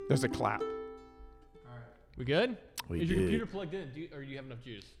There's a clap. All right. We good? We Is your did. computer plugged in? Or do you have enough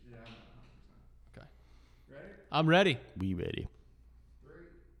juice? Yeah, Okay. ready? I'm ready. We ready. 3,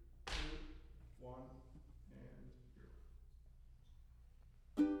 2, 1,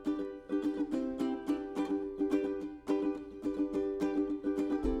 and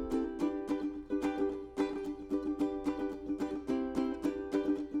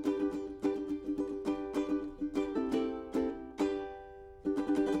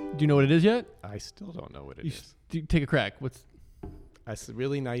Do you know what it is yet? I still don't know what it You is. take a crack. It's a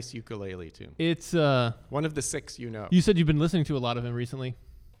really nice ukulele tune. It's One of the 6 you know. you said you've been listening to a lot of him recently.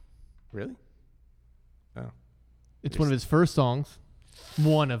 Really? Oh. It's one of his first songs.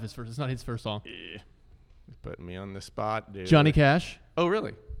 One of his first. It's not his first song. Yeah. Putting me on the spot, dude. Johnny Cash. Oh,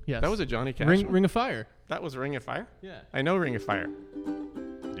 really? Yes. That was a Johnny Cash one? Ring of Fire. That was Ring of Fire? Yeah. I know Ring of Fire.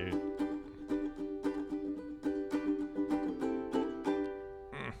 Dude.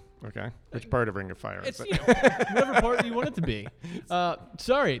 Okay. Which part of Ring of Fire It's is you it? know, whatever part you want it to be.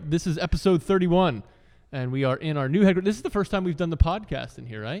 Sorry, this is episode 31, and we are in our new headquarters. This is the first time we've done the podcast in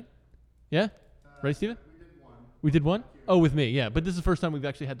here, right? Yeah? Right, Steven? We did one? Oh, with me, yeah. But this is the first time we've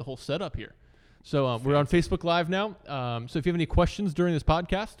actually had the whole setup here. So we're on Facebook Live now. So if you have any questions during this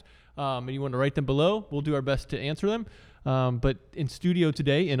podcast and you want to write them below, we'll do our best to answer them. But in studio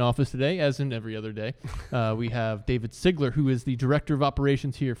today, in office today, as in every other day, we have David Sigler, who is the Director of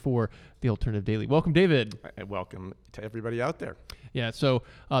Operations here for the Alternative Daily. Welcome, David. Welcome to everybody out there. Yeah, so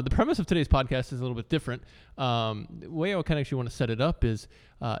the premise of today's podcast is a little bit different. The way I kind of actually want to set it up is,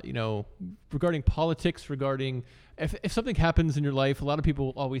 regarding politics, regarding if something happens in your life, a lot of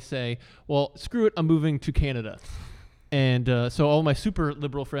people always say, well, screw it, I'm moving to Canada. And so all my super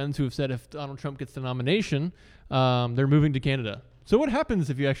liberal friends who have said if Donald Trump gets the nomination, they're moving to Canada. So what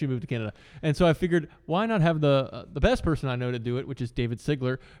happens if you actually move to Canada? And so I figured, why not have the best person I know to do it, which is David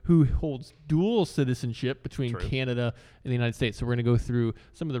Sigler, who holds dual citizenship between True. Canada and the United States. So we're going to go through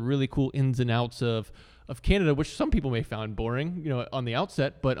some of the really cool ins and outs of Canada, which some people may find boring, on the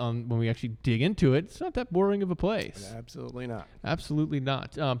outset, but when we actually dig into it, it's not that boring of a place. Absolutely not. Absolutely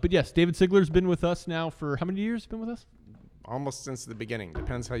not. But yes, David Sigler's been with us now for how many years? Been with us? Almost since the beginning.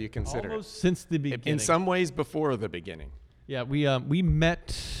 Depends how you consider Almost since the it. beginning. In some ways before the beginning. Yeah, we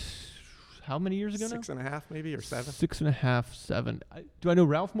met how many years ago now? 6.5 maybe, or 7? 6.5, 7. Do I know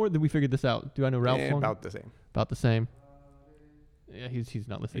Ralph more? Did we figure this out? Do I know Ralph Yeah, more? about the same. About the same. Yeah, he's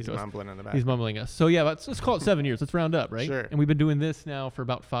not listening He's to us. mumbling in the back. He's mumbling us. So yeah, let's call it 7 years. Let's round up, right? Sure. And we've been doing this now for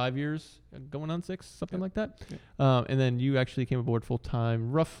about 5 years, going on 6, something like that. Yeah. And then you actually came aboard full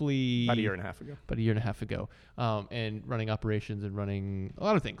time, roughly About a year and a half ago. About a year and a half ago, and running operations and running a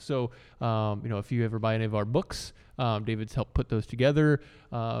lot of things. So, if you ever buy any of our books, David's helped put those together,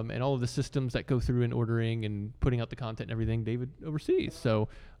 and all of the systems that go through in ordering and putting out the content and everything, David oversees. So,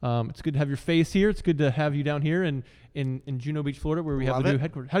 it's good to have your face here. It's good to have you down here in Juno Beach, Florida, where we have Love the new it.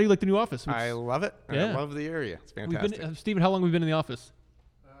 headquarters. How do you like the new office? I love it. Yeah. I love the area. It's fantastic. Stephen, how long have we been in the office?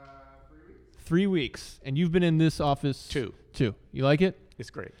 3 weeks. 3 weeks, and you've been in this office 2. You like it?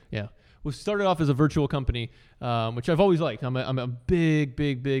 It's great. Yeah. We started off as a virtual company, which I've always liked. I'm a big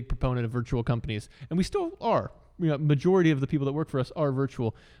proponent of virtual companies, and we still are. Majority of the people that work for us are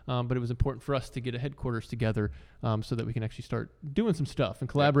virtual, but it was important for us to get a headquarters together so that we can actually start doing some stuff and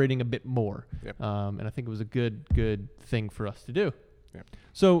collaborating a bit more. Yep. And I think it was a good thing for us to do. Yep.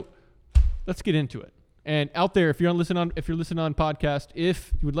 So let's get into it. And out there, if you're listening on podcast,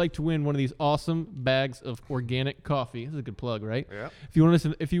 if you would like to win one of these awesome bags of organic coffee, this is a good plug, right? Yeah.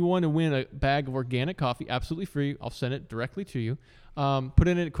 If you want to win a bag of organic coffee, absolutely free, I'll send it directly to you. Put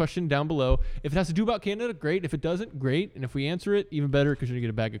in a question down below. If it has to do about Canada, great. If it doesn't, great. And if we answer it, even better, because you're gonna get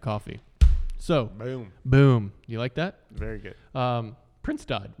a bag of coffee. So, boom. You like that? Very good. Prince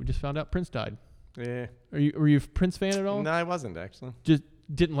died. We just found out Prince died. Yeah. Were you a Prince fan at all? No, I wasn't actually. Just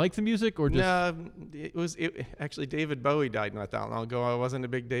didn't like the music, or just No, actually David Bowie died not that long ago. I wasn't a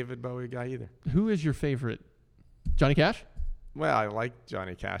big David Bowie guy either. Who is your favorite? Johnny Cash? Well, I like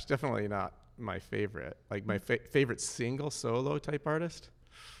Johnny Cash. Definitely not my favorite. Like my favorite single solo type artist.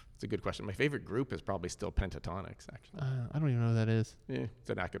 It's a good question. My favorite group is probably still Pentatonics, actually. I don't even know who that is. Yeah, it's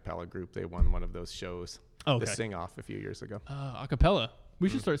an a cappella group. They won one of those shows, Okay. the Sing Off, a few years ago. A cappella. We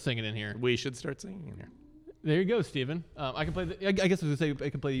should start singing in here. We should start singing in here. There you go, Steven. I can play. I guess I was gonna say I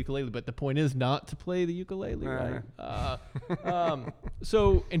can play the ukulele, but the point is not to play the ukulele, right?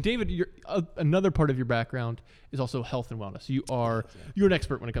 So, and David, another part of your background is also health and wellness. You're an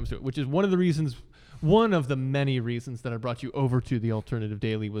expert when it comes to it, which is one of the reasons one of the many reasons that I brought you over to the Alternative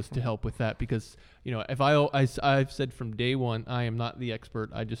Daily was to help with that, because if I've said from day one, I am not the expert.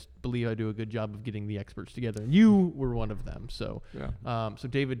 I just believe I do a good job of getting the experts together, and you were one of them. So so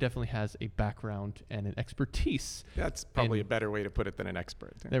David definitely has a background and an expertise. That's probably a better way to put it than an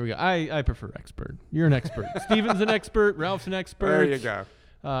expert. There we go. I prefer expert. You're an expert. Steven's an expert. Ralph's an expert. There you go.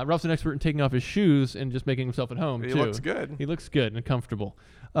 Ralph's an expert in taking off his shoes and just making himself at home, He too. looks good. He looks good and comfortable.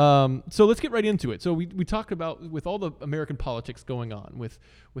 So let's get right into it. So we talked about, with all the American politics going on, with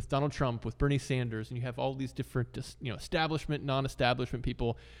Donald Trump, with Bernie Sanders, and you have all these different establishment, non-establishment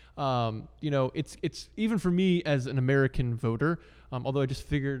people. It's even for me as an American voter, although I just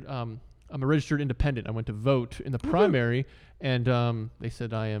figured I'm a registered independent. I went to vote in the primary, and they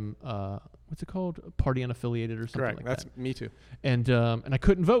said I am what's it called? Party unaffiliated or something Correct. like That's that. me too. And I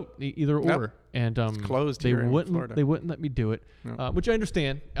couldn't vote either or. Nope. And It's closed they here in wouldn't Florida. they wouldn't let me do it, No. which I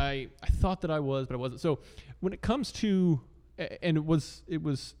understand. I thought that I was, but I wasn't. So when it comes to and it was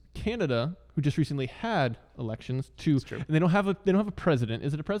Canada who just recently had elections to, true. and they don't have a president.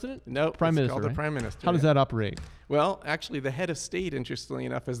 Is it a president? No, Prime it's minister. called Right? the prime minister. How does yeah. that operate? Well, actually, the head of state, interestingly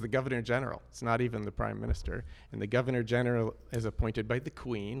enough, is the governor general. It's not even the prime minister. And the governor general is appointed by the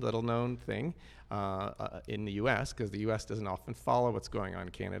Queen, little known thing, in the U.S., because the U.S. doesn't often follow what's going on in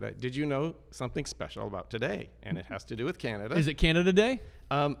Canada. Did you know something special about today? And it has to do with Canada. Is it Canada Day?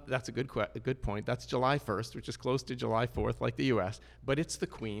 That's a good point. That's July 1st, which is close to July 4th, like the U.S., but it's the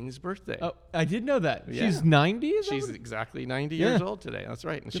Queen's birthday. Oh, I did know that. Yeah. She's 90. Is that She's what- exactly 90 Yeah. years old today. That's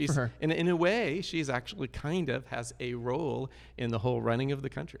right. And Good she's for her. in a way, she's actually kind of has a role in the whole running of the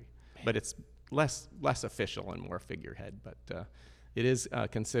country, but it's less official and more figurehead. But it is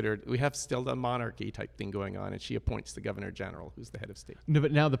considered. We have still the monarchy type thing going on, and she appoints the governor general, who's the head of state. No,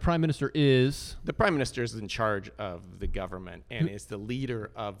 but now the prime minister is. The prime minister is in charge of the government and is the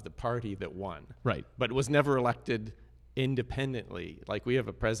leader of the party that won, Right. but was never elected independently. Like we have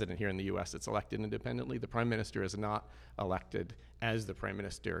a president here in the U.S. that's elected independently. The prime minister is not elected as the prime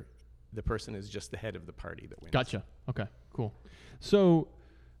minister. The person is just the head of the party that wins. Gotcha. Okay, cool. So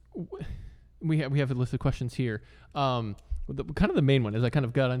we have a list of questions here. Kind of the main one is I kind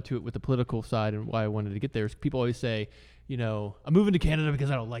of got into it with the political side, and why I wanted to get there is people always say, I'm moving to Canada because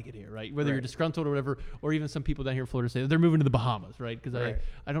I don't like it here, right? Whether you're Right. disgruntled or whatever, or even some people down here in Florida say they're moving to the Bahamas, right? Because Right.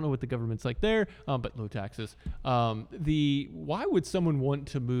 I don't know what the government's like there, but low taxes. Why would someone want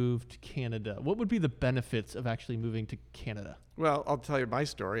to move to Canada? What would be the benefits of actually moving to Canada? Well, I'll tell you my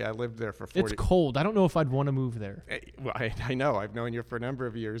story. I lived there for 40. It's cold. I don't know if I'd want to move there. Well, I know. I've known you for a number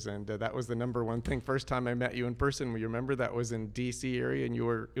of years, and that was the number one thing. First time I met you in person, you remember that was in D.C. area, and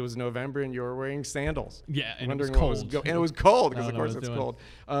it was November, and you were wearing sandals. Yeah, and wondering it was what was cold. and it was cold because I of don't know course what it's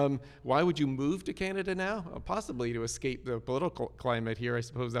it's cold. Why would you move to Canada now? Possibly to escape the political climate here. I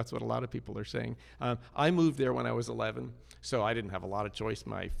suppose that's what a lot of people are saying. I moved there when I was 11, so I didn't have a lot of choice.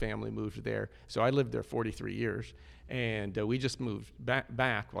 My family moved there, so I lived there 43 years. And we just moved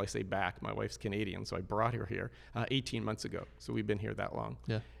back. Well, I say back. My wife's Canadian, so I brought her here 18 months ago. So we've been here that long.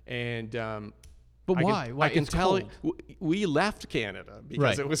 Yeah. And But why? Why? I can It's tell cold. we left Canada because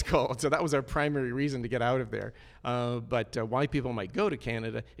Right. it was cold. So that was our primary reason to get out of there. But why people might go to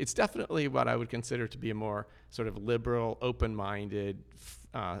Canada, it's definitely what I would consider to be a more sort of liberal, open-minded,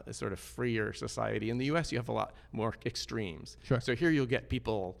 sort of freer society. In the U.S., you have a lot more extremes. Sure. So here you'll get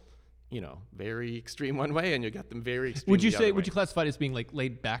people, very extreme one way, and you get them very extreme. Would you the say? other Would way. you classify it as being like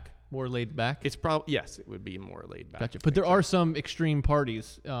laid back, more laid back? It's probably yes. It would be more laid back. Gotcha. But there are some extreme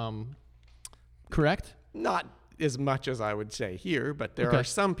parties, correct? Not as much as I would say here, but there Okay. are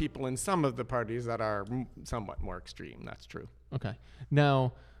some people in some of the parties that are somewhat more extreme. That's true. Okay.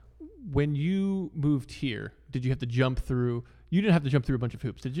 Now, when you moved here, did you have to jump through? You didn't have to jump through a bunch of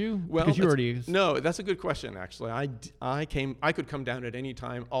hoops, did you? Well, because you that's- already. No, that's a good question. Actually, I could come down at any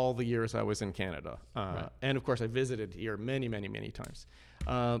time all the years I was in Canada, Right. and of course I visited here many, many, many times.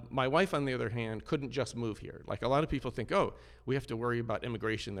 My wife, on the other hand, couldn't just move here. Like a lot of people think, oh, we have to worry about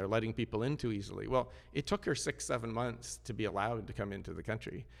immigration. They're letting people in too easily. Well, it took her 6-7 months to be allowed to come into the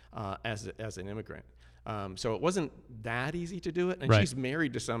country as an immigrant. So it wasn't that easy to do it. And Right. she's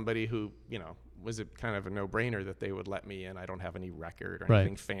married to somebody who, was a kind of a no-brainer that they would let me in. I don't have any record or Right.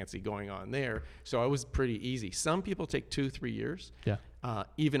 anything fancy going on there. So I was pretty easy. Some people take 2-3 years, Yeah.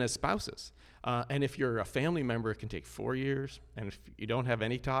 even as spouses. And if you're a family member, it can take 4 years. And if you don't have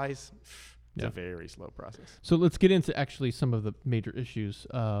any ties, it's Yeah. a very slow process. So let's get into actually some of the major issues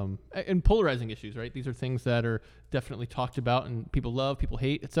and polarizing issues, right? These are things that are definitely talked about and people love, people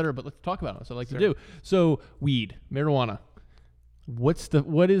hate, et cetera. But let's talk about it. So I like to Sure. do. So weed, marijuana.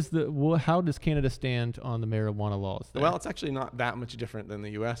 How does Canada stand on the marijuana laws there? Well, it's actually not that much different than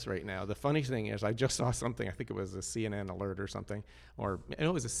the U.S. right now. The funny thing is, I just saw something. I think it was a CNN alert or something, and it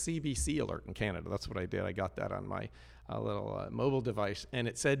was a CBC alert in Canada. That's what I did. I got that on my little mobile device, and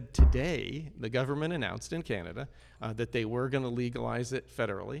it said today the government announced in Canada that they were going to legalize it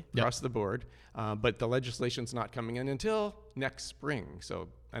federally across the board, but the legislation's not coming in until next spring. So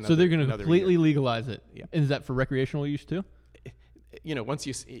they're going to completely year. legalize it. Yeah. Is that for recreational use too? Once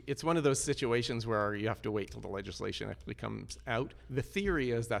it's one of those situations where you have to wait till the legislation actually comes out. The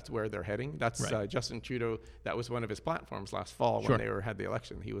theory is that's where they're heading. That's right. Justin Trudeau. That was one of his platforms last fall Sure. when they had the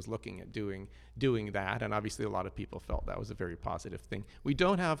election. He was looking at doing that, and obviously a lot of people felt that was a very positive thing. We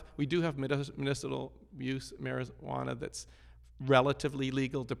do have medicinal use marijuana that's relatively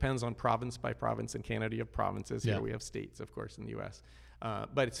legal. Depends on province by province. In Canada, you have provinces. Yeah. Here we have states, of course, in the U.S.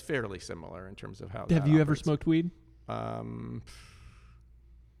 But it's fairly similar in terms of how. Have you ever smoked weed?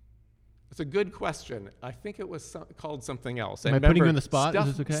 It's a good question. I think it was called something else. Am I putting you on the spot? Stuff,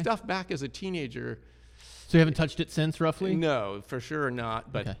 Is this okay? Stuff back as a teenager. So you haven't touched it since, roughly? No, for sure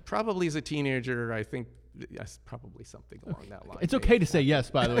not. But Okay. probably as a teenager, I think yes, probably something along that line. It's okay to say yes,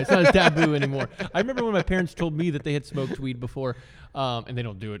 by the way. It's not as taboo anymore. I remember when my parents told me that they had smoked weed before, and they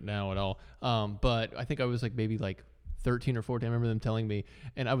don't do it now at all. But I think I was maybe 13 or 14. I remember them telling me,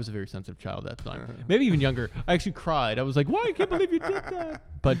 and I was a very sensitive child at that time. Maybe even younger. I actually cried. I was like, "Why? I can't believe you did that."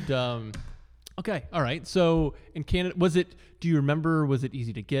 But okay, all right. So in Canada, do you remember? Was it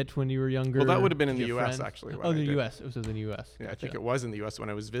easy to get when you were younger? Well, that would have been in Did the you U.S. have friends? actually. when Oh, I the did. U.S. It was in the U.S. Yeah, I think Gotcha. it was in the U.S. when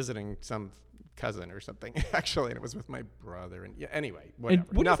I was visiting some cousin or something actually, and it was with my brother. And yeah, anyway, whatever.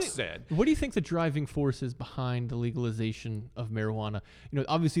 what do you Enough think- said. What do you think the driving force is behind the legalization of marijuana?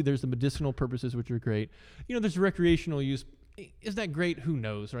 Obviously there's the medicinal purposes, which are great. There's recreational use. Is that great? Who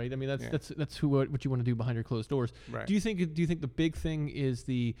knows, right? I mean, Yeah. that's what you want to do behind your closed doors. Right. Do you think the big thing is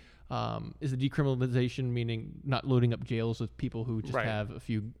the decriminalization, meaning not loading up jails with people who just Right. have a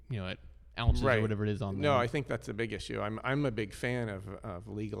few ounces or Right. whatever it is on them? No, I think that's a big issue. I'm a big fan of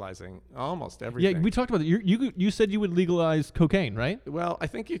legalizing almost everything. Yeah, we talked about it. You said you would legalize cocaine, right? Well, I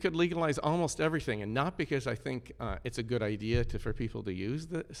think you could legalize almost everything, and not because I think it's a good idea for people to use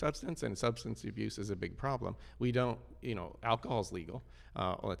the substance, and substance abuse is a big problem. We don't, alcohol's legal,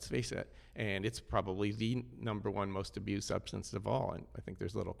 let's face it, and it's probably the number one most abused substance of all, and I think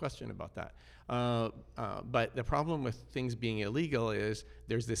there's little question about that. But the problem with things being illegal is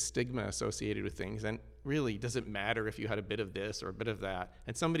there's this stigma associated with things, and really doesn't matter if you had a bit of this or a bit of that.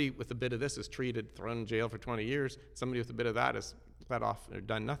 And somebody with a bit of this is treated, thrown in jail for 20 years. Somebody with a bit of that is let off or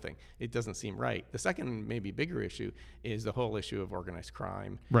done nothing. It doesn't seem right. The second, maybe bigger issue is the whole issue of organized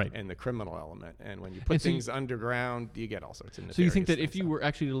crime Right. and the criminal element. And when you put And so things underground, you get all sorts of So you think that nefarious if you things. were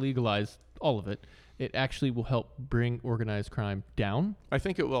actually to legalize all of it, it actually will help bring organized crime down? I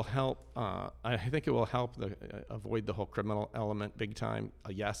think it will help. I think it will help avoid the whole criminal element big time.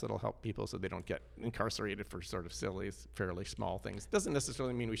 Yes, it'll help people so they don't get incarcerated for sort of silly, fairly small things. Doesn't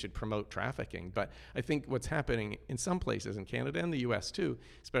necessarily mean we should promote trafficking, but I think what's happening in some places in Canada and the U.S. too,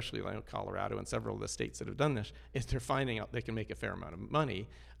 especially like Colorado and several of the states that have done this, is they're finding out they can make a fair amount of money,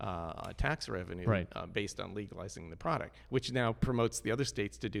 tax revenue, Right. Based on legalizing the product, which now promotes the other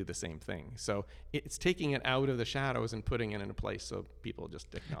states to do the same thing. So it's taking it out of the shadows and putting it in a place so people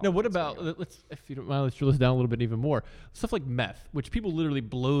just acknowledge. Now, what it's about, going on. if you don't mind, let's drill this down a little bit even more. Stuff like meth, which people literally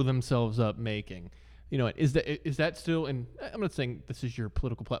blow themselves up making. Is that still, and I'm not saying this is your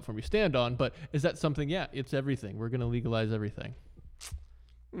political platform you stand on, but is that something, it's everything. We're going to legalize everything.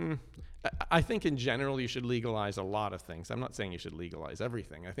 I think in general you should legalize a lot of things. I'm not saying you should legalize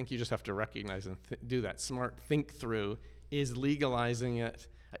everything. I think you just have to recognize and do that smart think through. Is legalizing it?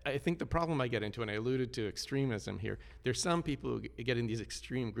 I think the problem I get into, and I alluded to extremism here, there's some people who get in these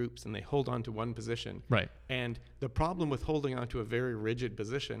extreme groups and they hold on to one position. Right. And the problem with holding on to a very rigid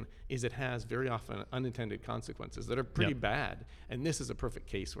position is it has very often unintended consequences that are pretty Yep. bad. And this is a perfect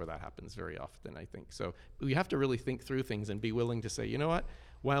case where that happens very often, I think. So we have to really think through things and be willing to say, you know what?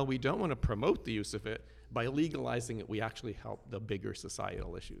 While we don't want to promote the use of it, by legalizing it, we actually help the bigger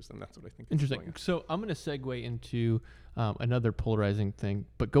societal issues. And that's what I think is Interesting. going on. So I'm going to segue into another polarizing thing,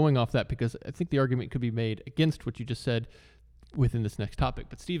 but going off that, because I think the argument could be made against what you just said within this next topic.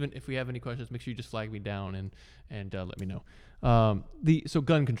 But Stephen, if we have any questions, make sure you just flag me down and let me know. So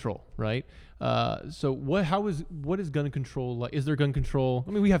gun control, right? So what is gun control like? Is there gun control?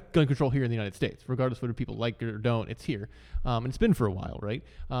 I mean, we have gun control here in the United States, regardless of whether people like it or don't. It's here, and it's been for a while, right?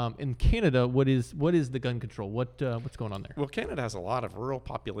 In Canada, what is the gun control? What's going on there? Well, Canada has a lot of rural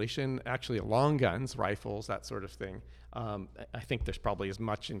population, actually long guns, rifles, that sort of thing. I think there's probably as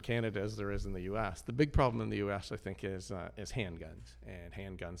much in Canada as there is in the U.S. The big problem in the U.S., I think, is handguns, and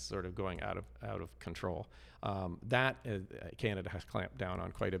handguns sort of going out of control. Canada has clamped down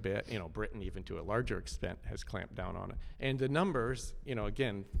on quite a bit. Britain, even to a larger extent, has clamped down on it. And the numbers,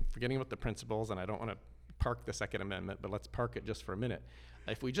 again, forgetting about the principles, and I don't want to park the Second Amendment, but let's park it just for a minute.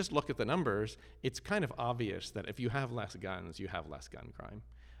 If we just look at the numbers, it's kind of obvious that if you have less guns, you have less gun crime.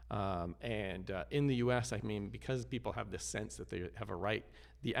 In the U.S., I mean, because people have this sense that they have a right,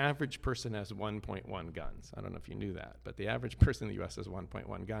 the average person has 1.1 guns. I don't know if you knew that, but the average person in the U.S. has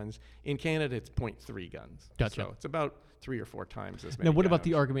 1.1 guns. In Canada, it's 0.3 guns. Gotcha. So it's about 3 or 4 times as many. Now, what about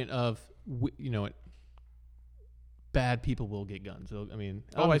the guns. argument of, bad people will get guns? So, I mean,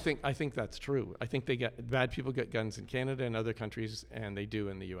 I think that's true. I think bad people get guns in Canada and other countries, and they do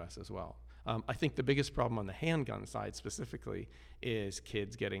in the U.S. as well. I think the biggest problem on the handgun side specifically is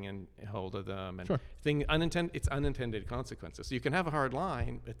kids getting in hold of them and Sure. It's unintended consequences. So you can have a hard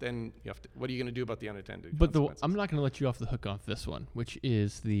line, but then what are you going to do about the unintended But consequences? I'm not going to let you off the hook off this one, which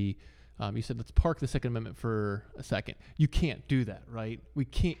is you said let's park the Second Amendment for a second. You can't do that, right?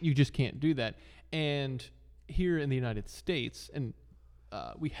 You just can't do that. And here in the United States, and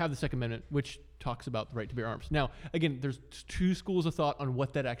we have the Second Amendment, which talks about the right to bear arms. Now, again, there's 2 schools of thought on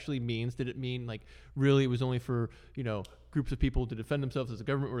what that actually means. Did it mean like really it was only for groups of people to defend themselves as a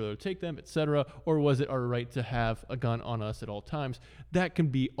government where they would take them, etc., or was it our right to have a gun on us at all times? That can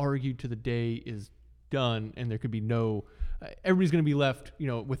be argued to the day is done, and there could be no. Everybody's going to be left,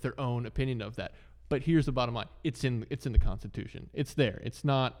 with their own opinion of that. But here's the bottom line: it's in the Constitution. It's there. It's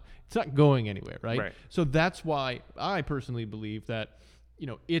not going anywhere, right? Right. So that's why I personally believe that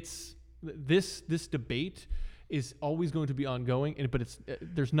it's this debate is always going to be ongoing, but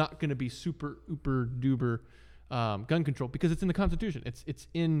there's not going to be super uber duper gun control because it's in the Constitution. It's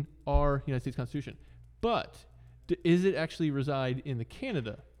in our United States Constitution. But is it actually reside in the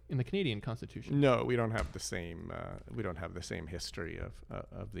Canadian Constitution? No, we don't have the same. We don't have the same history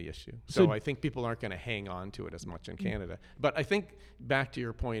of the issue. So So I think people aren't going to hang on to it as much in Canada. But I think back to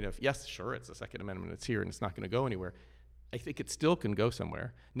your point of yes, sure, it's the Second Amendment. It's here and it's not going to go anywhere. I think it still can go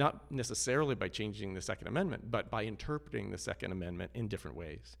somewhere, not necessarily by changing the Second Amendment, but by interpreting the Second Amendment in different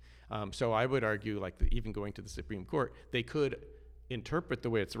ways. So I would argue, even going to the Supreme Court, they could interpret the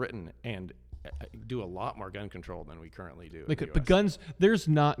way it's written and do a lot more gun control than we currently do. They could, but guns, there's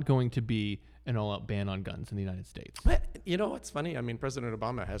not going to be an all-out ban on guns in the United States. But what's funny? I mean, President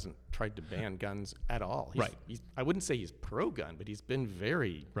Obama hasn't tried to ban guns at all. Right. I wouldn't say he's pro-gun, but he's been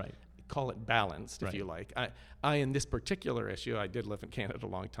very Right. call it balanced, if Right. you like. I in this particular issue, I did live in Canada a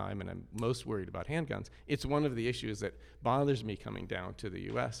long time, and I'm most worried about handguns. It's one of the issues that bothers me coming down to the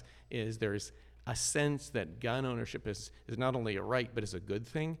U.S. is there's a sense that gun ownership is not only a right, but is a good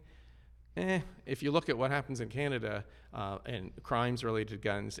thing. If you look at what happens in Canada and crimes related to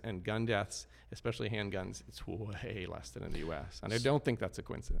guns and gun deaths, especially handguns, it's way less than in the U.S. And I don't think that's a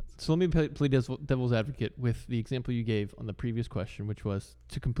coincidence. So let me play devil's advocate with the example you gave on the previous question, which was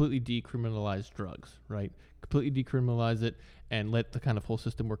to completely decriminalize drugs, right? Completely decriminalize it and let the kind of whole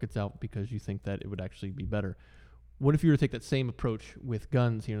system work itself out because you think that it would actually be better. What if you were to take that same approach with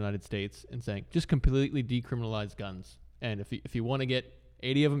guns here in the United States and saying just completely decriminalize guns, and if you want to get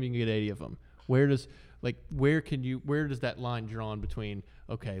 80 of them, you can get 80 of them. Where does that line drawn between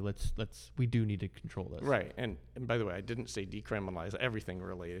okay, we do need to control this. Right. And by the way, I didn't say decriminalize everything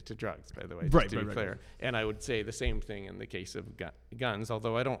related to drugs, by the way, Right, to be right, clear. right. And I would say the same thing in the case of guns,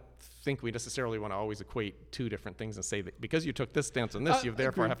 although I don't think we necessarily want to always equate 2 different things and say that because you took this stance on this, you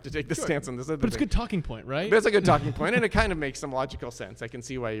therefore agreed. have to take this Sure. stance on this other But it's a thing. good talking point, right? But it's a good talking point, and it kind of makes some logical sense. I can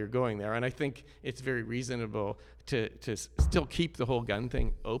see why you're going there, and I think it's very reasonable to still keep the whole gun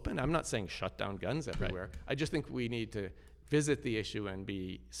thing open. I'm not saying shut down guns everywhere. I just think we need to visit the issue and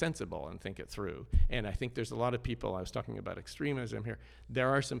be sensible and think it through. And I think there's a lot of people, I was talking about extremism here, there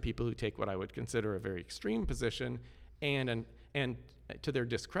are some people who take what I would consider a very extreme position, and to their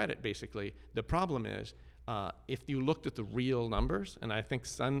discredit, basically, the problem is, if you looked at the real numbers, and I think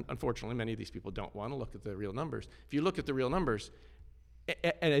unfortunately many of these people don't want to look at the real numbers. If you look at the real numbers,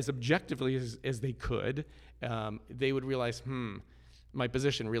 as objectively as they could, they would realize, my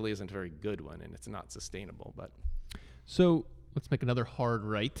position really isn't a very good one, and it's not sustainable. But So let's make another hard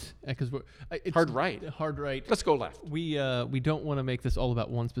right, because hard right. Hard right. Let's go left. We don't want to make this all about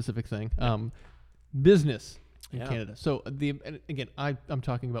one specific thing. Business in Yeah. Canada. So and again, I'm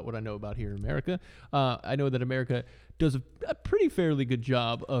talking about what I know about here in America. I know that America does a pretty fairly good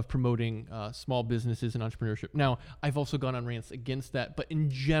job of promoting small businesses and entrepreneurship. Now, I've also gone on rants against that, but in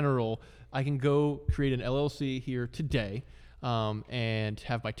general, I can go create an LLC here today. And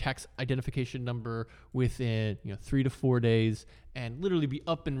have my tax identification number within 3 to 4 days, and literally be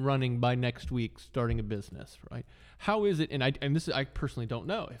up and running by next week, starting a business. Right? How is it? And I personally don't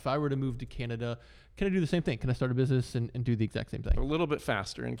know. If I were to move to Canada, can I do the same thing? Can I start a business and do the exact same thing? A little bit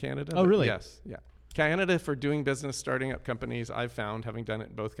faster in Canada. Oh, but really? Yes. Yeah. Canada, for doing business, starting up companies, I've found, having done it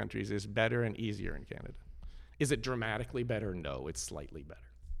in both countries, is better and easier in Canada. Is it dramatically better? No, it's slightly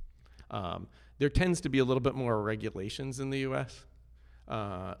better. There tends to be a little bit more regulations in the U.S.,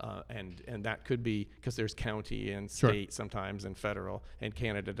 and that could be because there's county and state sometimes and federal, and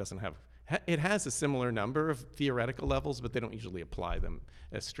Canada doesn't have. It has a similar number of theoretical levels, but they don't usually apply them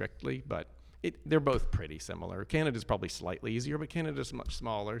as strictly. But they're both pretty similar. Canada's probably slightly easier, but Canada's much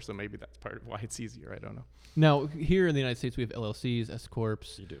smaller, so maybe that's part of why it's easier. I don't know. Now, here in the United States, we have LLCs, S corps,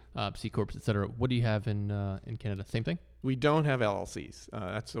 You do. C corps, etc. What do you have in Canada? Same thing. We don't have LLCs.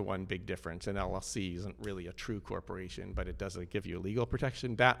 That's the one big difference. An LLC isn't really a true corporation, but it doesn't give you legal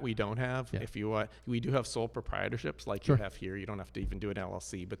protection. That we don't have. Yeah. If you we do have sole proprietorships like Sure. you have here. You don't have to even do an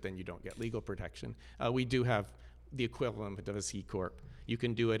LLC, but then you don't get legal protection. We do have the equivalent of a C corp. You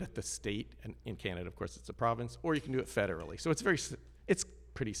can do it at the state, and in Canada, of course, it's a province, or you can do it federally. So it's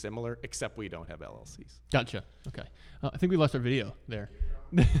pretty similar, except we don't have LLCs. Gotcha. Okay. I think we lost our video there.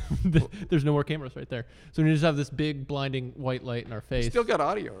 There's no more cameras right there. So we just have this big blinding white light in our face. Still got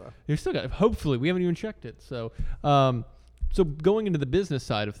audio, though. You still got. Hopefully, we haven't even checked it. So, so going into the business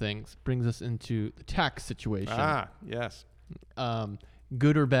side of things brings us into the tax situation. Yes.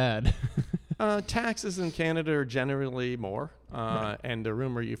 Good or bad? Taxes in Canada are generally more, and the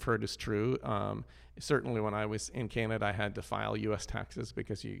rumor you've heard is true. Certainly, when I was in Canada, I had to file U.S. taxes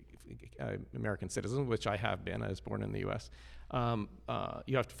because American citizen, which I have been. I was born in the U.S.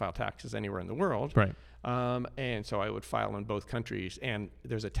 You have to file taxes anywhere in the world. Right. And so I would file in both countries. And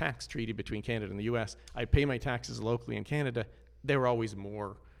there's a tax treaty between Canada and the U.S. I pay my taxes locally in Canada. There were always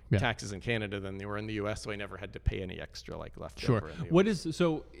more taxes in Canada than they were in the U.S., so I never had to pay any extra left Sure. over in the US. What is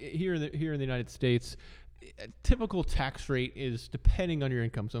so here in the United States? A typical tax rate is, depending on your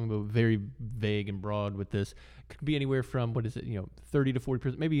income, so I'm going to go very vague and broad with this, could be anywhere from 30 to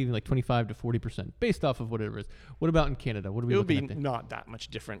 40%, maybe even like 25 to 40%, based off of whatever it is. What about in Canada? What are we It would looking be at there? not that much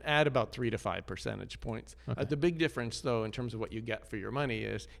different. Add about 3 to 5 percentage points. Okay. The big difference, though, in terms of what you get for your money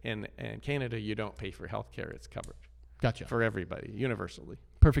is in Canada, you don't pay for health care. It's covered Gotcha. for everybody, universally.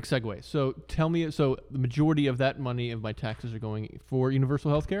 Perfect segue. So tell me, so the majority of that money of my taxes are going for universal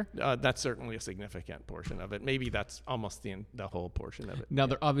health care? That's certainly a significant portion of it. Maybe that's almost the whole portion of it. Now,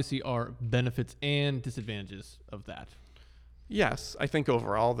 there obviously are benefits and disadvantages of that. Yes, I think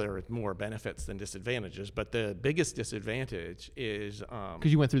overall there are more benefits than disadvantages, but the biggest disadvantage is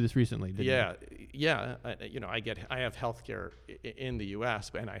Because you went through this recently, didn't you? yeah. I have health care in the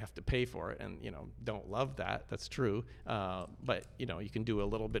U.S. and I have to pay for it, and don't love that. That's true, but you can do a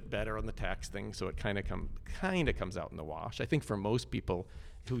little bit better on the tax thing, so it kind of comes out in the wash. I think for most people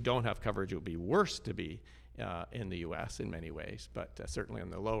who don't have coverage, it would be worse to be in the U.S. in many ways, but certainly on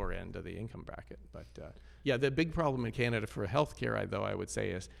the lower end of the income bracket. But the big problem in Canada for healthcare, I would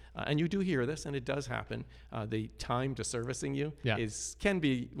say, is, and you do hear this, and it does happen, the time to servicing you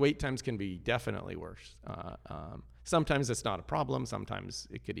wait times can be definitely worse. Sometimes it's not a problem. Sometimes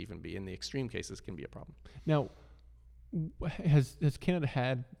it could even be, in the extreme cases, can be a problem. Now, has Canada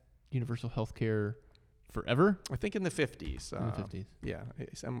had universal health care forever? I think in the 50s. In the 50s. Yeah,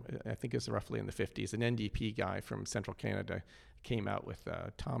 I think it's roughly in the 50s. An NDP guy from Central Canada came out with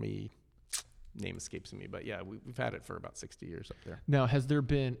Tommy, name escapes me, but yeah, we've had it for about 60 years up there. Now, has there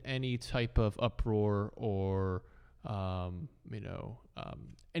been any type of uproar or,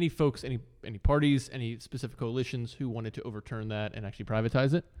 any folks, any parties, any specific coalitions who wanted to overturn that and actually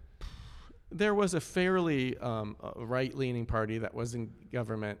privatize it? There was a fairly right-leaning party that was in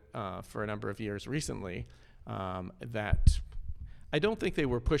government for a number of years recently that I don't think they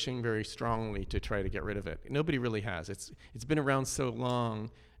were pushing very strongly to try to get rid of it. Nobody really has. It's been around so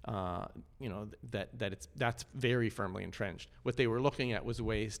long, that's very firmly entrenched. What they were looking at was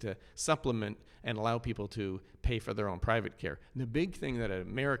ways to supplement and allow people to pay for their own private care. And the big thing that an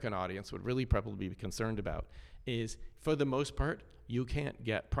American audience would really probably be concerned about is, for the most part, you can't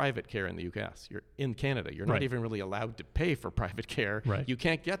get private care in the U.S. You're in Canada. You're Right. not even really allowed to pay for private care. Right. You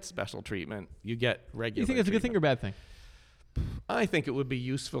can't get special treatment. You get regular You think it's a good thing or treatment. bad thing? I think it would be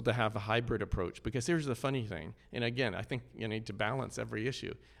useful to have a hybrid approach, because here's the funny thing. And again, I think you need to balance every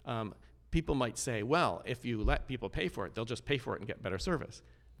issue. people might say, well, if you let people pay for it, they'll just pay for it and get better service.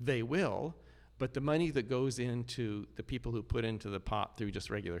 They will, but the money that goes into the people who put into the pot through just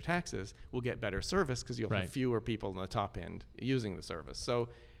regular taxes will get better service because you'll Right. have fewer people in the top end using the service. So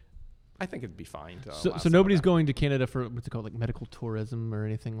I think it'd be fine to So allow so some of nobody's that. going to Canada for what's it called, like medical tourism or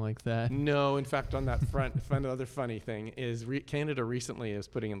anything like that. No, in fact, on that front, another funny thing is Canada recently is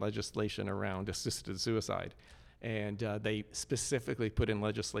putting in legislation around assisted suicide. And they specifically put in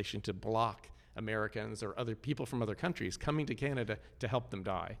legislation to block Americans or other people from other countries coming to Canada to help them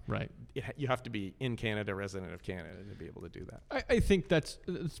die. Right. You have to be in Canada, resident of Canada, to be able to do that. I think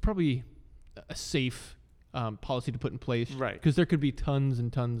it's probably a safe policy to put in place. Right. Because there could be tons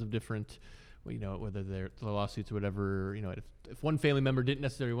and tons of different, whether they're the lawsuits or whatever. If one family member didn't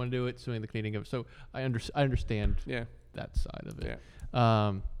necessarily want to do it, suing the Canadian government. So I understand Yeah. that side of it.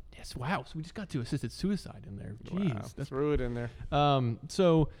 Yeah. Yes. Wow. So we just got to assisted suicide in there. Wow. Jeez. That's Threw it in there.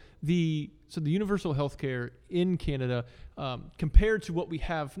 so the universal healthcare in Canada, compared to what we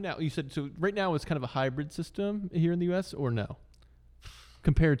have now, you said so. Right now, it's kind of a hybrid system here in the U.S. or no?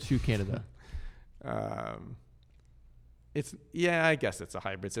 Compared to Canada, I guess it's a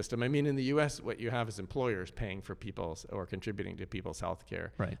hybrid system. I mean, in the U.S., what you have is employers paying for people's or contributing to people's health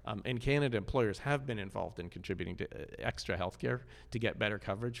care. right? In Canada, employers have been involved in contributing to extra health care to get better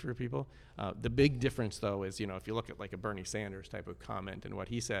coverage for people. The big difference, though, is, if you look at like a Bernie Sanders type of comment, and what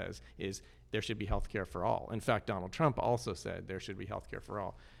he says is there should be health care for all. In fact, Donald Trump also said there should be health care for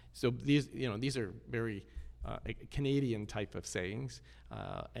all. So these are very Canadian type of sayings,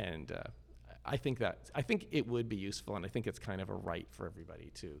 and I think it would be useful, and I think it's kind of a right for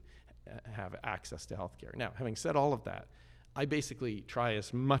everybody to have access to healthcare. Now, having said all of that, I basically try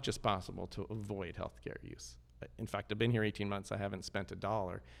as much as possible to avoid healthcare use. In fact, I've been here 18 months. I haven't spent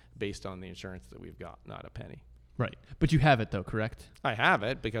 $1 based on the insurance that we've got, not a penny. Right. But you have it though, correct? I have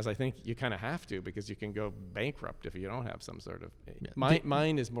it because I think you kind of have to, because you can go bankrupt if you don't have some sort of. Yeah.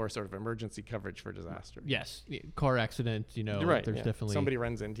 Mine is more sort of emergency coverage for disaster. Yes. Car accident. Right. There's yeah. definitely Somebody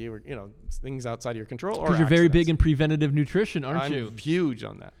runs into you, or things outside of your control. Or because you're very big accidents. in preventative nutrition, aren't I'm you? huge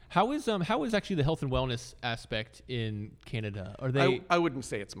on that. How is actually the health and wellness aspect in Canada? Are they? I wouldn't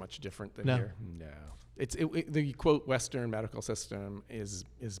say it's much different than No? here. No. The quote Western medical system is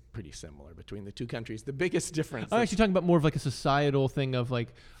pretty similar between the two countries. The biggest difference. I'm actually talking about more of like a societal thing of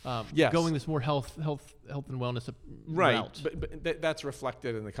like Yes. going this more health and wellness Right, route. but that's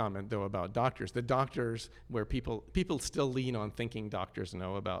reflected in the comment though about doctors. The doctors, where people still lean on thinking doctors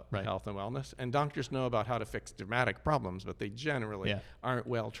know about Right. health and wellness, and doctors know about how to fix dramatic problems, but they generally Yeah. aren't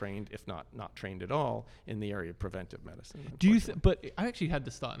well trained, if not trained at all, in the area of preventive medicine. Do you? unfortunately. But I actually had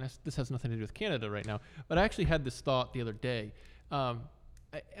this thought, and this has nothing to do with Canada right now. But I actually had this thought the other day, and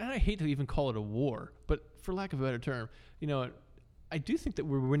I hate to even call it a war, but for lack of a better term, I do think that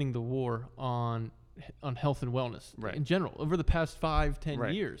we're winning the war on health and wellness Right. in general over the past 5-10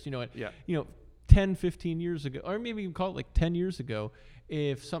 Right. years. Yeah. 10, 15 years ago, or maybe even call it like 10 years ago,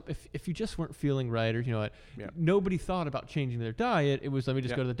 if you just weren't feeling right, or Yeah. nobody thought about changing their diet. It was, let me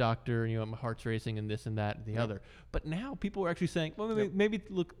just Yeah. go to the doctor, and my heart's racing and this and that and the Yeah. other. But now people are actually saying, well, maybe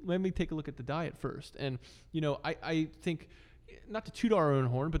take a look at the diet first. And I think, not to toot our own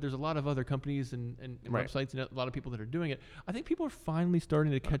horn, but there's a lot of other companies and Right. websites and a lot of people that are doing it. I think people are finally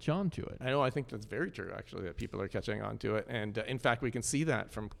starting to catch on to it. I know. I think that's very true, actually, that people are catching on to it. And in fact, we can see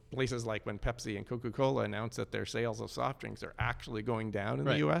that from places like when Pepsi and Coca-Cola announced that their sales of soft drinks are actually going down in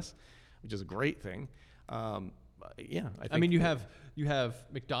Right. the U.S., which is a great thing. Yeah, I mean, you have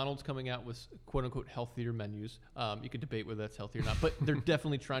McDonald's coming out with quote unquote healthier menus. You could debate whether that's healthy or not, but they're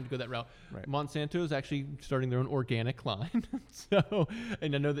definitely trying to go that route. Right. Monsanto is actually starting their own organic line. So,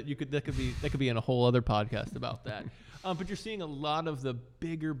 and I know that that could be in a whole other podcast about that. But you're seeing a lot of the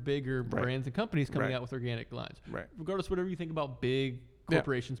bigger Right. brands and companies coming Right. out with organic lines. Right. Regardless, whatever you think about big Yeah.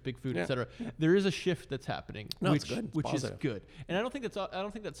 corporations, big food, Yeah. et cetera, there is a shift that's happening, No, it's which good. It's which is positive. good. And I don't think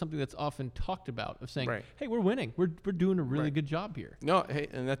that's something that's often talked about, of saying, Right. hey, we're winning. We're doing a really Right. good job here. No, hey,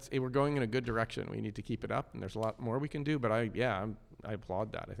 and we're going in a good direction. We need to keep it up, and there's a lot more we can do. But I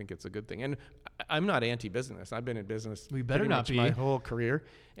applaud that. I think it's a good thing. And I'm not anti-business. I've been in business We better pretty not much be. my whole career,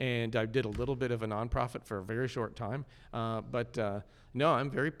 and I did a little bit of a nonprofit for a very short time. But no, I'm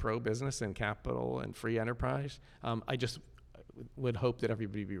very pro-business and capital and free enterprise. I just would hope that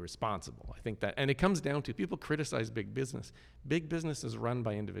everybody be responsible. I think that, and it comes down to, people criticize big business. Big business is run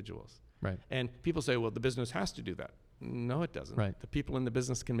by individuals. Right. And people say, well, the business has to do that. No, it doesn't. Right. The people in the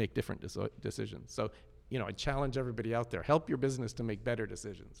business can make different decisions. So, I challenge everybody out there, help your business to make better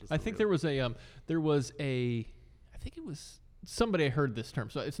decisions. I think there was I think it was somebody I heard this term,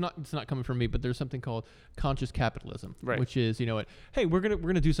 so it's not coming from me, but there's something called conscious capitalism, Right. which is, you know what, hey, we're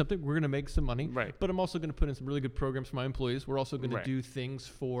gonna do something, we're gonna make some money, Right. but I'm also gonna put in some really good programs for my employees. We're also gonna Right. do things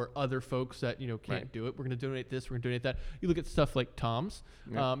for other folks that can't Right. do it. We're gonna donate this, we're gonna donate that. You look at stuff like Tom's,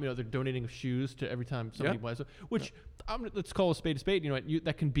 Yeah. they're donating shoes to every time somebody Yeah. buys it, which let's call a spade a spade. You know what,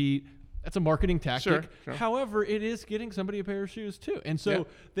 that can be. That's a marketing tactic. Sure. However, it is getting somebody a pair of shoes too. And so Yeah.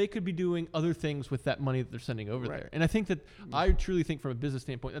 they could be doing other things with that money that they're sending over Right. there. And I think that I truly think from a business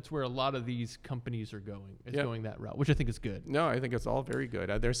standpoint, that's where a lot of these companies are going. It's Yeah. going that route, which I think is good. No, I think it's all very good.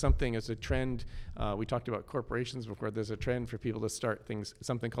 There's something as a trend. We talked about corporations before. There's a trend for people to start things,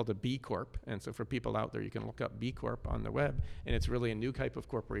 something called a B Corp. And so for people out there, you can look up B Corp on the web. And it's really a new type of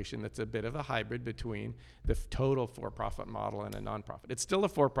corporation that's a bit of a hybrid between the total for-profit model and a nonprofit. It's still a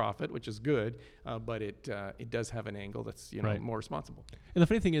for-profit, which is good, but it does have an angle that's Right. more responsible. And the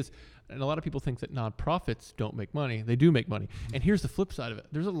funny thing is, and a lot of people think that nonprofits don't make money. They do make money. And here's the flip side of it.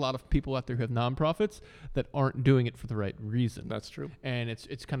 There's a lot of people out there who have nonprofits that aren't doing it for the right reason. That's true. And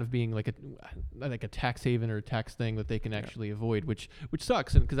it's kind of being like a tax haven or a tax thing that they can actually avoid, which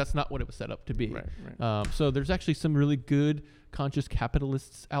sucks, and because that's not what it was set up to be. Right. So there's actually some really good conscious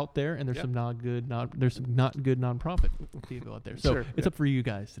capitalists out there, and there's Yeah. some not good nonprofit people out there. So Sure, it's yeah. up for you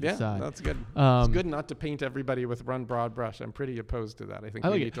guys to Yeah, decide. that's good. It's Um, good not to paint everybody with one broad brush. I'm pretty opposed to that. I think I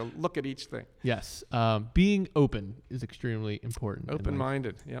we like need to look at each thing. Yes, being open is extremely important. in life.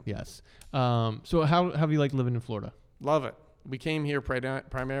 Open-minded. Yep. Yes. So how have you liked living in Florida? Love it. We came here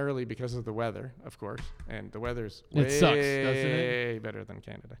primarily because of the weather, of course, and the weather's It way sucks, doesn't it? better than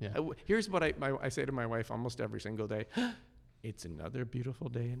Canada. Yeah. Here's what I say to my wife almost every single day. It's another beautiful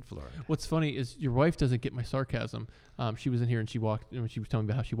day in Florida. What's funny is your wife doesn't get my sarcasm. She was in here and she was telling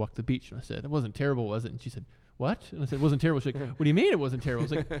me about how she walked the beach, and I said, "It wasn't terrible, was it?" And she said, "What?" And I said, "It wasn't terrible." She's like, "What do you mean it wasn't terrible?" I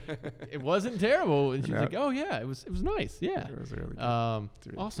was like, "It wasn't terrible." And she's Yeah. like, "Oh yeah, it was nice, yeah." It was really good.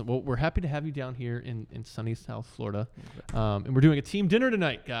 really Awesome. Well, we're happy to have you down here in sunny South Florida, and we're doing a team dinner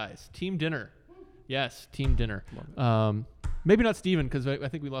tonight, guys. Team dinner, yes, team dinner. Maybe not Steven, because I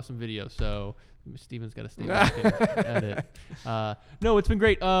think we lost some video, so Steven's got to stay back at it. No, it's been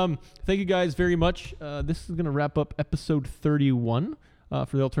great. Thank you guys very much. This is going to wrap up episode 31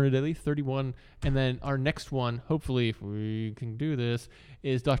 for the Alternative Daily, 31. And then our next one, hopefully, if we can do this,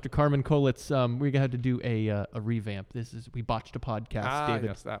 is Dr. Carmen Kolitz. We're going to have to do a revamp. We botched a podcast, David.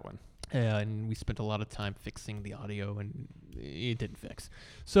 Yes, that one. And we spent a lot of time fixing the audio, and it didn't fix.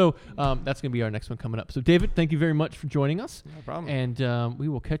 So that's going to be our next one coming up. So, David, thank you very much for joining us. No problem. And we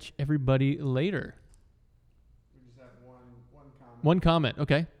will catch everybody later. We just have one comment. One comment,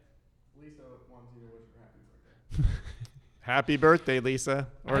 okay? Lisa wants you to wish her happy birthday. Happy birthday, Lisa.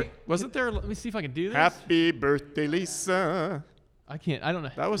 Or wasn't there? Let me see if I can do this. Happy birthday, Lisa. I can't. I don't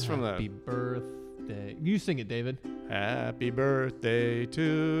know. That was from Happy birthday. You sing it, David. Happy birthday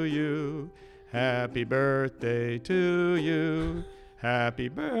to you. Happy birthday to you. Happy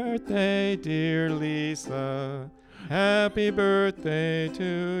birthday, dear Lisa. Happy birthday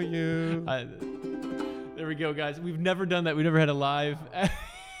to you. There we go, guys. We've never done that. We've never had a live.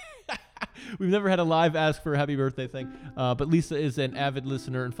 We've never had a live ask for a happy birthday thing. But Lisa is an avid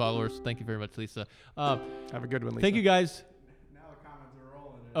listener and follower, so thank you very much, Lisa. Have a good one, Lisa. Thank you, guys. Now the comments are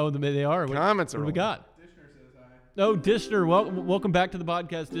rolling. Oh, they are. Comments are What do we rolling. got? Dishner says hi. Oh, Dishner. Welcome back to the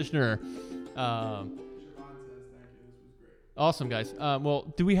podcast, Dishner. Siobhan says thank you. This was great. Awesome, guys.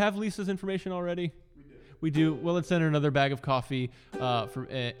 Well, do we have Lisa's information already? We did. We do. Well, let's send her another bag of coffee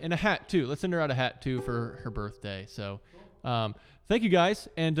and a hat, too. Let's send her out a hat, too, for her birthday. So thank you, guys.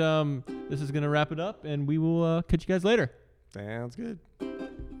 And this is going to wrap it up, and we will catch you guys later. Sounds good.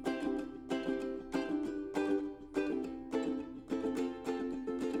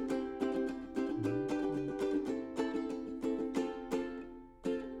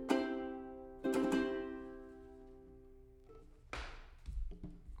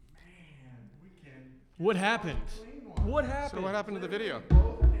 Man, we can What happened? clean one. What happened? So what happened to the video?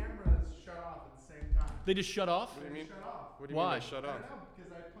 Both cameras shut off at the same time. They just shut off? What do you mean? Shut off. What do you Why? mean they shut I off? don't know,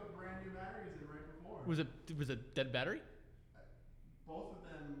 because I put brand new batteries in right before. Was it dead battery? Both of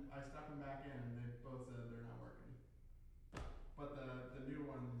them, I stuck them back in, and they both said they're not working. But the new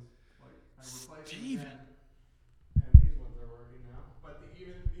ones, like, I replaced Steven. them again, and these ones are working now. But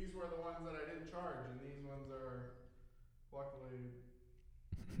these were the ones that I didn't charge, and these ones are, luckily,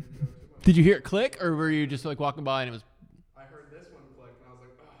 didn't go too much. Did you hear it click, or were you just like walking by and it was? I heard this one click, and I was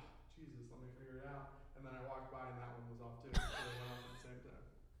like, oh, Jesus, let me figure it out. And then I walked by, and that one was off too. So they went off at the same time.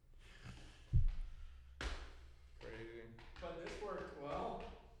 Crazy. But this worked well.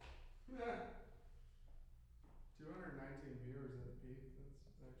 219 viewers at the peak.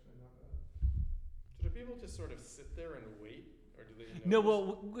 That's actually not bad. To the people just sort of sit there and wait, or do they? No,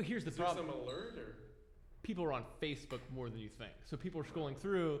 notice? well, here's the Is there problem. some alert or? People are on Facebook more than you think. So people are scrolling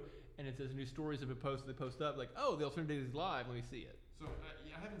through, and it says new stories have been posted. They post up like, oh, the Alternative Daily is live. Let me see it. So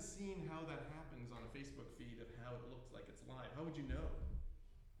I haven't seen how that happens on a Facebook feed of how it looks like it's live. How would you know?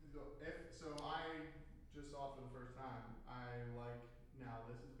 So I just saw it for the first time. I like Now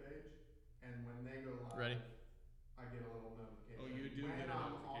This's page, and when they go live, Ready? I get a little notification. Oh, you do when get a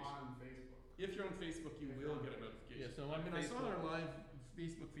I'm notification. on Facebook. If you're on Facebook, you If will you're on get a Facebook. notification. Yeah, so on I mean, I saw Facebook- our live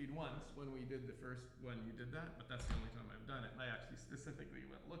Facebook feed once when we did the first one. You did that, but that's the only time I've done it. And I actually specifically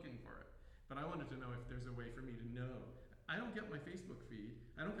went looking for it. But I wanted to know if there's a way for me to know. I don't get my Facebook feed.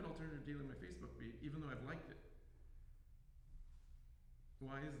 I don't get Alternative Daily in my Facebook feed, even though I've liked it.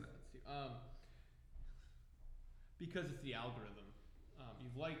 Why is that? Let's see. Because it's the algorithm.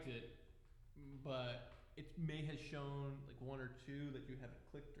 You've liked it, but it may have shown like one or two that you haven't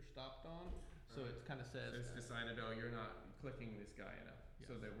clicked or stopped on. So Right. it kind of So says. it's decided, oh, you're not clicking this guy enough,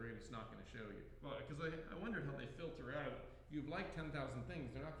 so Yes. that we're just not going to show you. Well, because I wondered how they filter out. You've liked 10,000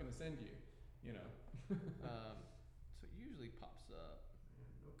 things, they're not going to send you, you know. So it usually pops up. Yeah,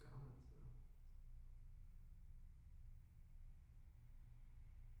 no comments though.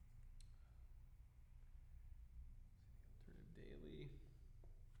 Alternative Daily.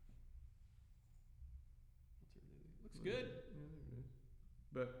 Alternative Daily. Looks good.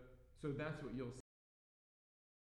 But so that's what you'll